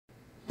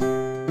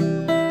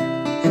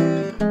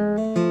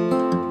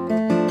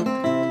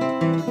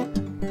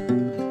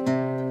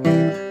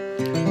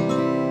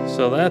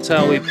that's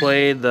how we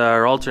played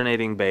our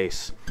alternating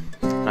bass,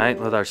 right,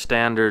 with our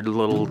standard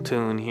little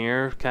tune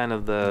here, kind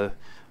of the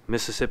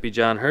Mississippi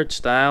John Hurt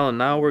style. And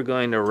now we're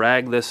going to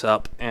rag this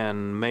up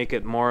and make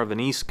it more of an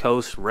East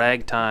Coast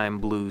ragtime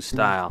blues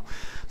style.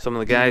 Some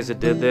of the guys that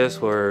did this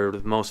were,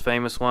 the most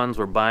famous ones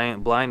were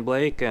Blind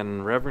Blake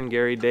and Reverend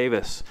Gary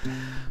Davis.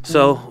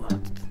 So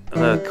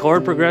the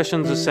chord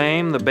progression's the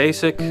same, the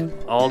basic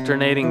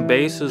alternating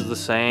bass is the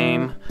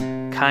same,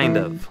 kind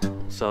of.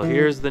 So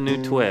here's the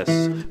new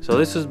twist. So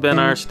this has been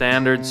our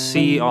standard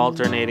C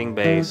alternating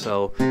bass.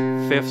 So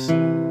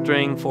 5th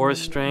string, 4th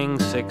string,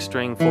 6th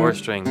string, 4th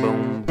string,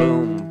 boom,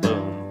 boom,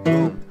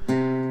 boom,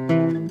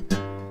 boom.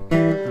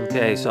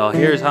 Okay, so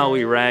here's how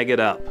we rag it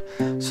up.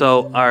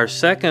 So our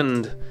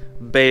second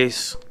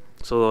bass,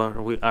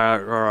 so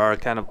our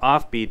kind of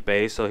offbeat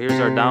bass, so here's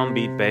our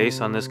downbeat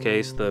bass, on this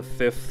case the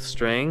 5th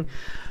string.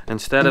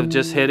 Instead of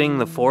just hitting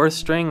the 4th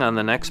string on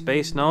the next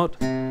bass note,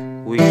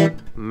 we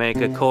make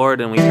a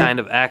chord and we kind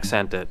of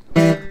accent it.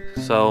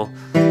 So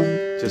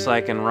just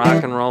like in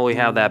rock and roll we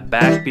have that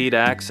backbeat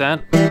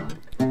accent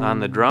on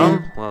the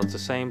drum, well, it's the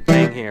same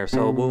thing here.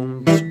 So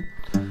boom,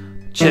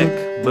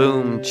 chick,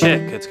 boom,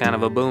 chick. It's kind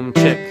of a boom,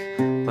 chick,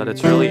 but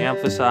it's really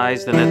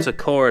emphasized and it's a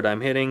chord.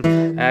 I'm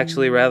hitting,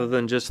 actually, rather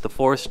than just the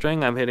 4th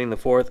string, I'm hitting the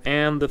 4th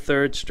and the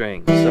 3rd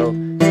string. So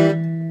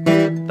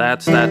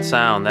that's that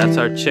sound. That's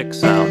our chick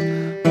sound.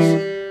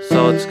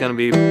 So it's going to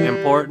be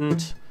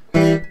important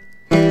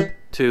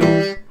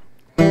to,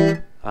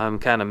 I'm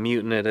kind of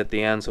muting it at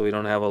the end so we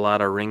don't have a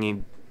lot of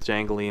ringy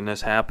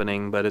jangliness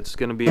happening, but it's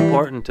going to be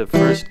important to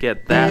first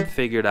get that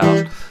figured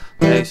out.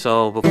 Okay,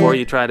 so before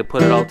you try to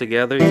put it all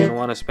together, you're going to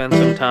want to spend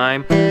some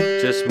time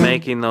just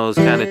making those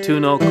kind of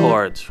 2-note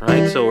chords,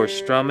 right? So we're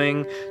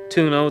strumming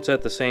 2 notes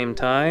at the same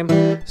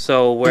time.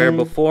 So where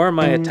before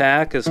my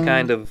attack has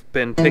kind of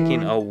been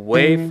picking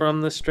away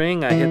from the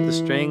string, I hit the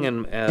string,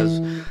 and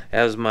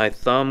as my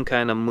thumb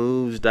kind of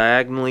moves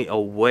diagonally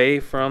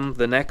away from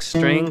the next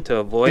string to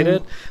avoid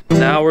it,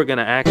 now we're going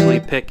to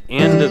actually pick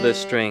into the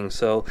string.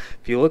 So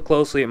if you look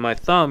closely at my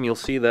thumb, you'll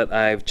see that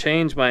I've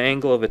changed my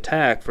angle of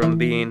attack from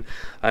being,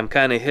 I'm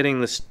kind of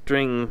hitting the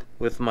string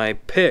with my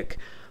pick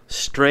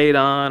straight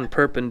on,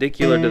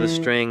 perpendicular to the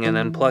string, and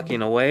then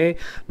plucking away.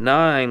 Now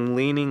I'm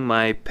leaning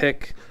my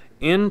pick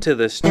into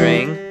the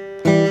string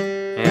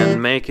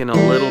and making a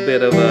little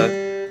bit of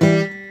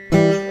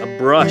a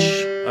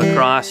brush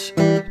across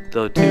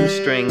the 2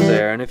 strings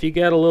there. And if you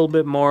get a little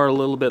bit more, a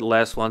little bit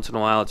less once in a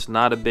while, it's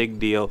not a big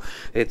deal.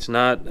 It's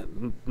not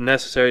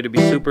necessary to be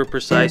super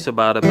precise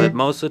about it, but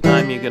most of the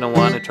time you're going to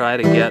want to try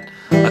to get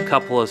a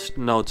couple of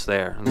notes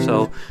there. And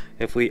so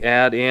if we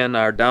add in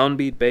our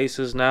downbeat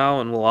basses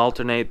now, and we'll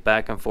alternate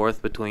back and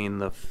forth between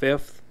the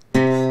 5th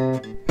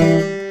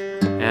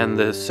and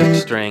the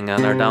 6th string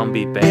on our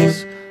downbeat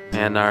bass,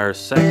 and our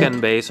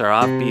second bass, our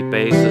offbeat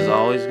bass, is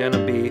always going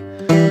to be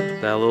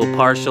that little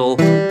partial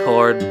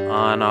chord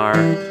on our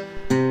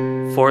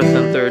 4th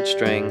and 3rd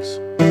strings.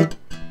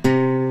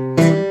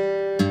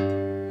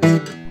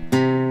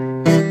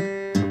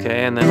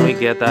 Okay, and then we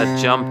get that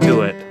jump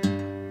to it.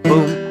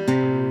 Boom.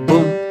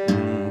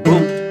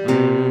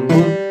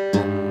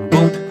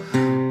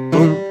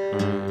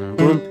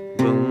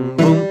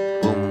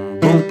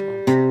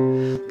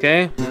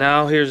 Okay,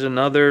 now here's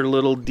another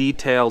little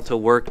detail to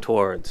work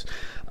towards.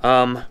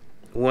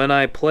 When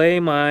I play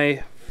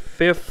my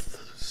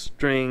 5th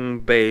string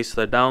bass,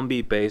 the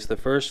downbeat bass, the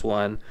first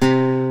one,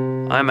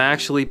 I'm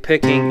actually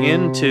picking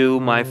into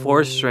my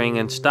 4th string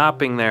and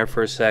stopping there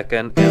for a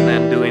second and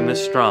then doing the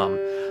strum.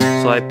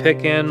 So I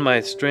pick in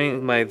my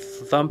string, my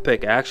thumb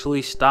pick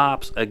actually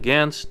stops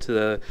against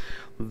the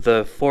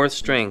 4th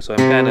string. So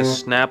I'm kind of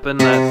snapping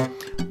that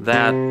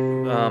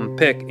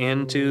pick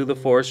into the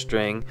 4th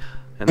string,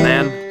 and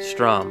then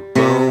strum,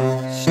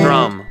 boom,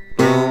 strum,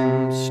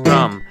 boom,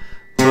 strum,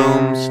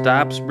 boom,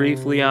 stops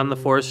briefly on the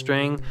 4th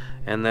string,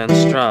 and then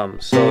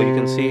strum. So you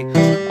can see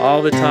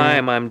all the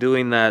time I'm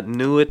doing that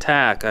new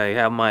attack. I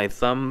have my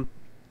thumb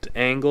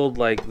angled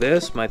like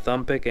this, my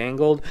thumb pick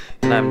angled,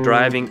 and I'm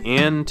driving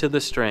into the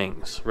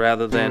strings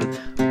rather than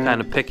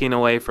kind of picking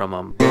away from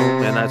them.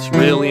 Boom, and that's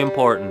really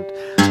important.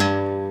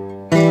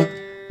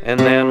 And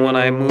then when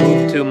I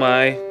move to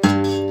my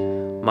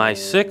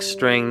 6th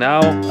string,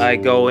 now I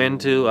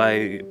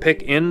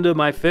pick into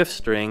my 5th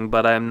string,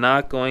 but I'm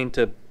not going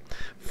to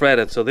fret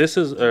it. So this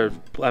is,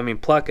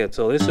 pluck it.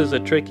 So this is a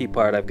tricky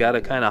part. I've got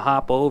to kind of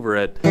hop over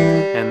it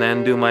and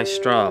then do my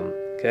strum.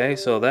 Okay,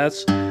 so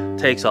that's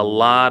takes a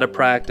lot of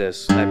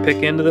practice. I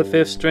pick into the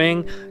 5th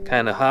string,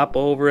 kind of hop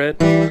over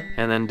it,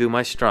 and then do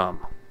my strum.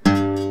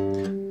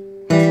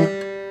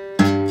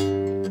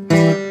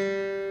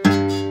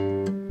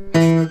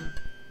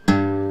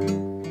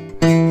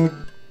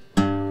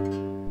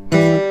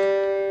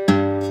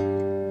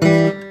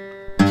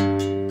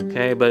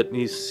 Okay, but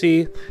you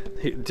see,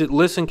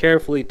 listen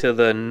carefully to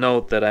the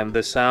note that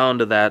the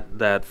sound of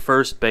that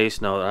first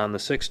bass note on the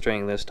 6th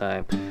string this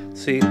time.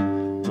 See,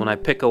 when I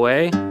pick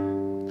away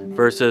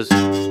versus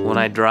when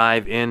I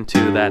drive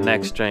into that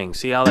next string.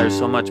 See how there's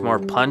so much more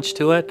punch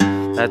to it?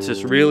 That's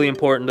just really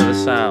important to the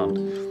sound.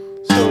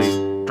 So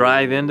we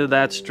drive into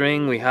that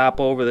string, we hop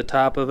over the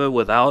top of it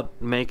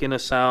without making a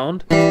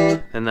sound,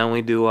 and then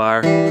we do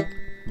our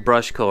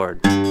brush chord.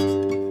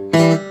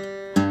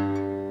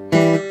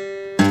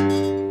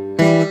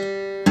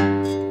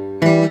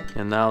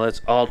 And now let's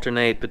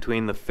alternate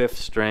between the 5th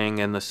string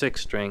and the 6th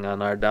string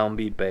on our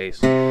downbeat bass.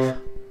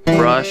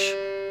 Brush,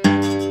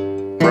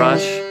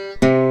 brush.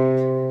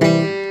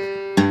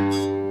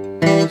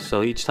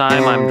 So each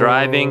time I'm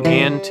driving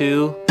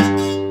into,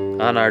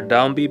 on our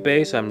downbeat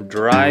bass, I'm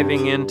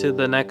driving into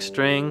the next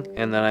string,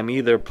 and then I'm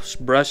either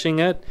brushing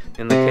it,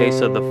 in the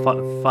case of the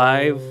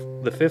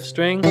 5th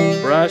string,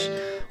 brush,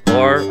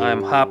 or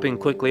I'm hopping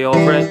quickly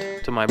over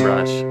it to my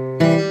brush.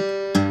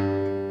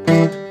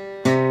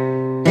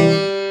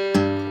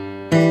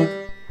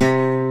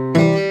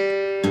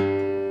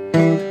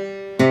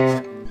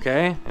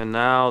 Okay, and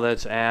now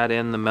let's add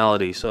in the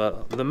melody.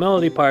 So the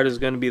melody part is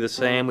going to be the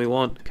same. We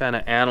won't kind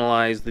of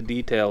analyze the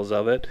details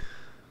of it.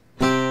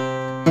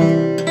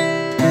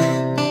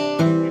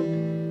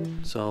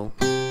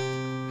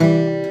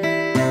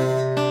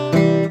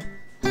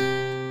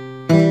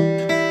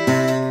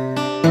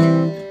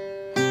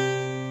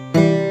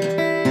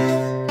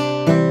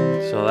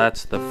 So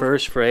that's the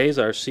first phrase,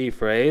 our C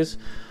phrase,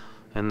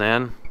 and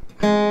then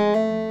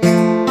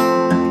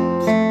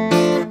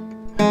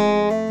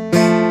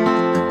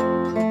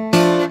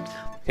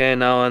okay,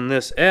 now on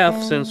this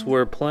F, since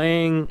we're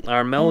playing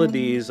our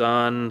melodies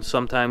on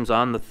sometimes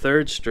on the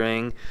 3rd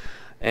string,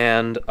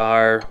 and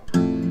our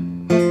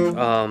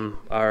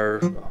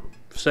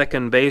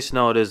 2nd bass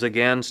note is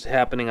again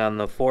happening on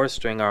the 4th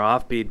string, our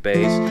offbeat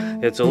bass,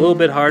 it's a little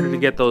bit harder to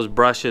get those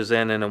brushes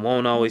in, and it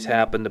won't always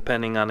happen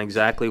depending on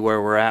exactly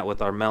where we're at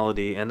with our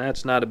melody, and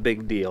that's not a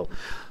big deal.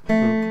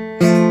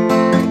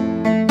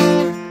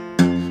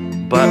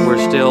 But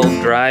we're still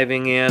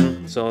driving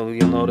in, so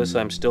you'll notice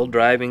I'm still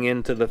driving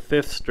into the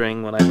 5th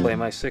string when I play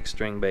my 6th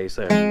string bass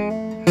there.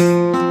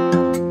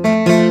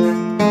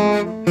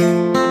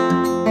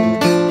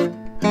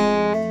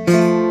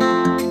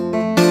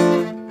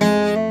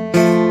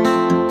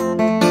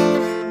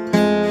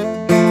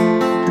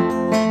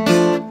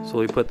 So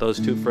we put those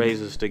 2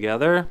 phrases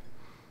together.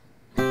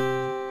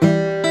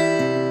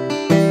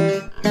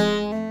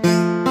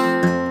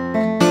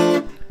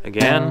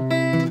 Again.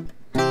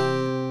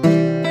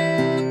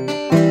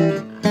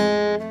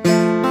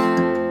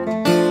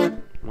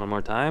 One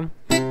more time.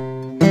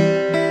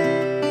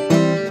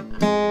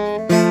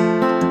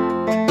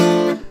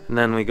 And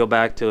then we go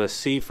back to a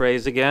C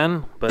phrase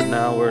again, but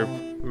now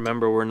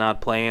remember we're not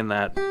playing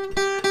that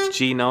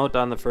G note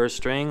on the 1st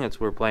string,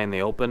 we're playing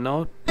the open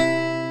note.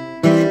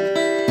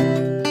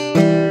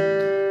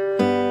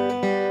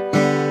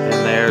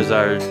 There's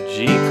our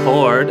G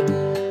chord,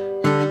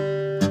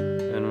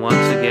 and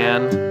once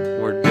again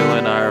we're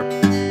doing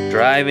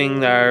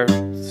driving our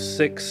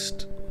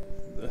 6th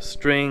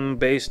string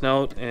bass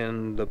note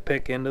and the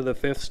pick into the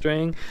 5th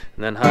string,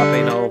 and then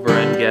hopping over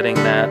and getting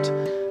that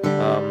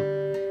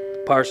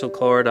partial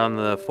chord on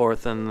the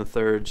 4th and the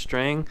 3rd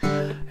string.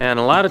 And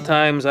a lot of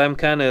times I'm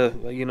kind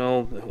of,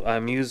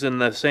 I'm using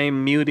the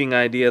same muting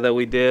idea that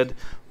we did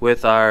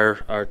with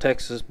our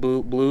Texas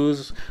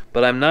blues,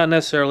 but I'm not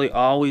necessarily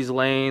always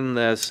laying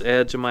this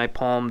edge of my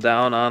palm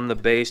down on the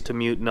bass to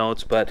mute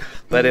notes, but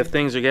if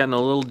things are getting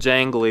a little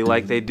jangly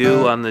like they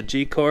do on the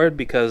G chord,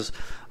 because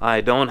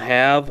I don't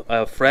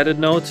have fretted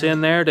notes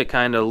in there to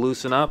kind of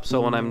loosen up,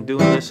 so when I'm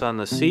doing this on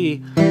the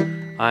C,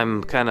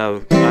 I'm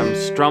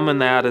strumming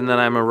that, and then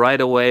I'm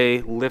right away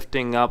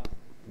lifting up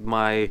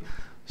my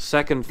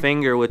 2nd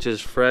finger, which is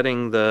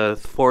fretting the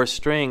 4th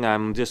string.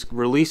 I'm just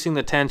releasing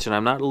the tension.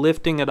 I'm not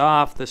lifting it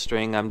off the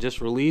string. I'm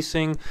just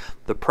releasing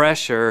the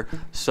pressure,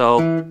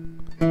 so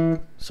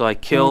I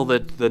kill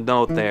the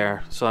note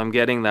there. So I'm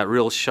getting that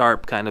real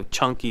sharp kind of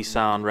chunky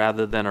sound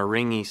rather than a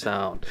ringy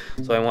sound.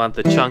 So I want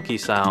the chunky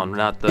sound,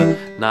 not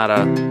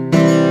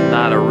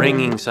a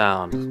ringing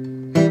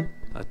sound,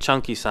 a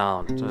chunky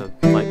sound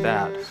like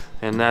that.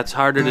 And that's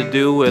harder to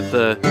do with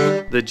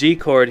the G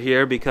chord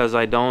here because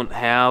I don't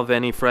have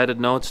any fretted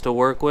notes to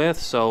work with.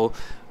 So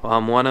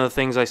one of the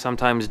things I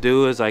sometimes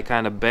do is I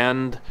kind of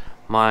bend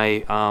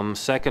my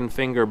 2nd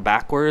finger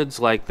backwards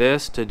like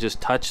this to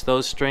just touch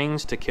those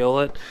strings to kill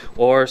it,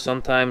 or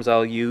sometimes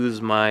I'll use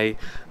my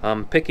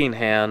picking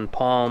hand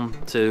palm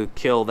to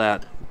kill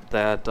that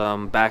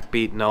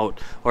backbeat note,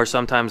 or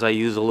sometimes I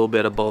use a little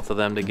bit of both of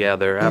them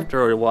together.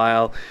 After a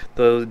while,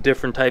 the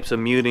different types of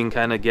muting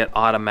kind of get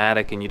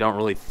automatic and you don't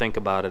really think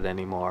about it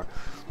anymore.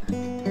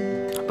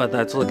 But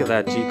let's look at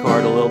that G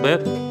chord a little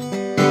bit.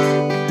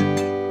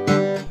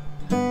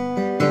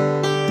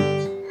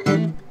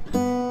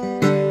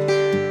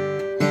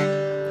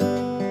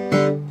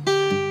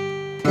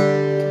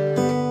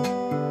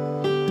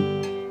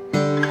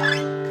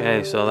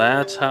 Okay, so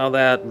that's how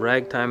that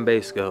ragtime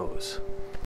bass goes.